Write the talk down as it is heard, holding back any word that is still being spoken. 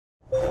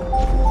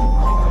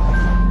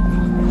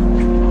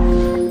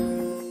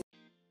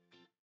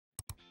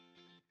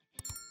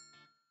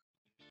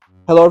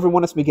Hello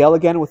everyone, it's Miguel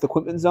again with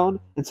Equipment Zone,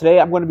 and today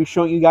I'm going to be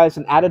showing you guys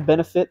an added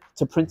benefit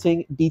to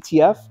printing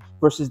DTF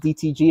versus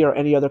DTG or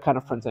any other kind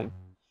of printing.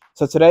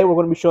 So today we're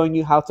going to be showing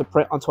you how to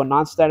print onto a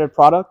non-standard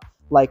product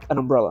like an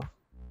umbrella.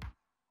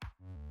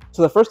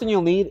 So the first thing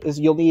you'll need is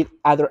you'll need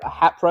either a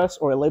hat press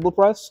or a label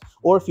press,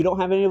 or if you don't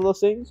have any of those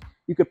things,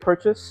 you could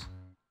purchase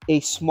a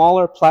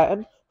smaller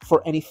platen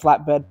for any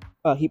flatbed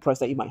heat press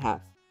that you might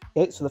have.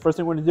 Okay, so the first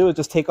thing we're going to do is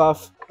just take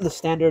off the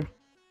standard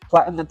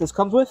platen that this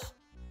comes with.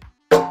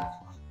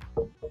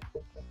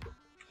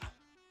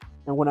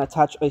 And we're going to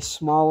attach a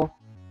small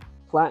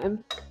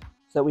platen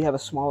so that we have a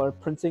smaller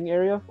printing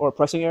area, or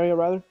pressing area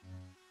rather.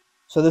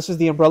 So this is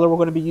the umbrella we're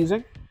going to be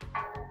using.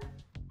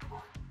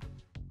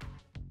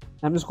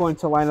 I'm just going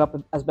to line it up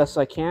as best as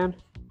I can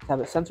to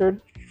have it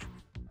centered.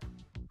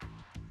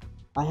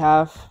 I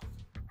have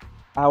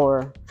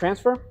our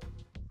transfer,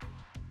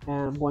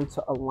 and I'm going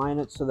to align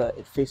it so that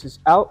it faces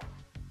out.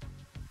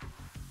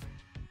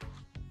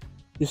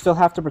 You still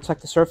have to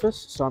protect the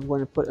surface, so I'm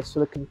going to put a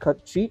silicone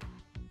cut sheet.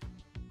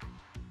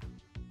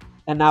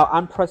 And now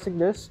I'm pressing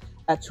this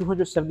at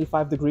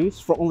 275 degrees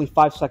for only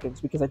 5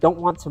 seconds because I don't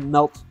want to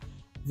melt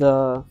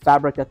the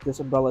fabric that this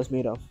umbrella is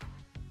made of.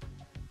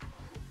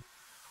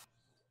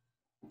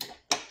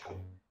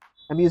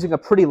 I'm using a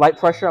pretty light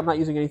pressure. I'm not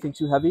using anything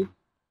too heavy.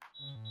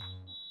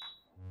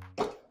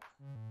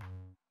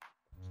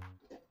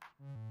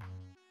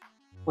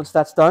 Once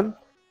that's done,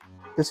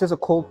 this is a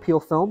cold peel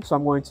film, so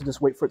I'm going to just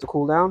wait for it to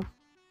cool down.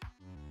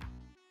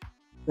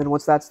 Then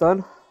once that's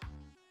done,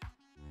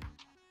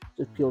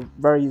 just peel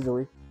very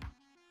easily.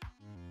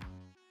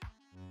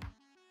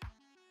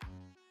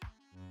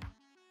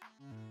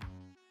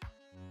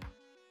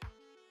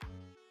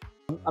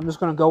 I'm just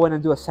going to go in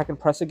and do a second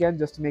press again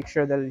just to make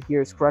sure that it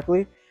adheres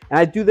correctly. And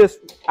I do this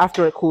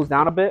after it cools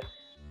down a bit.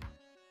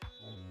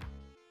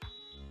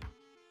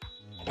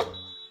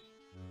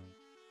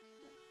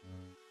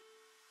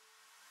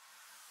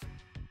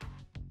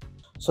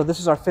 So this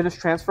is our finished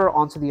transfer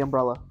onto the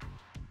umbrella.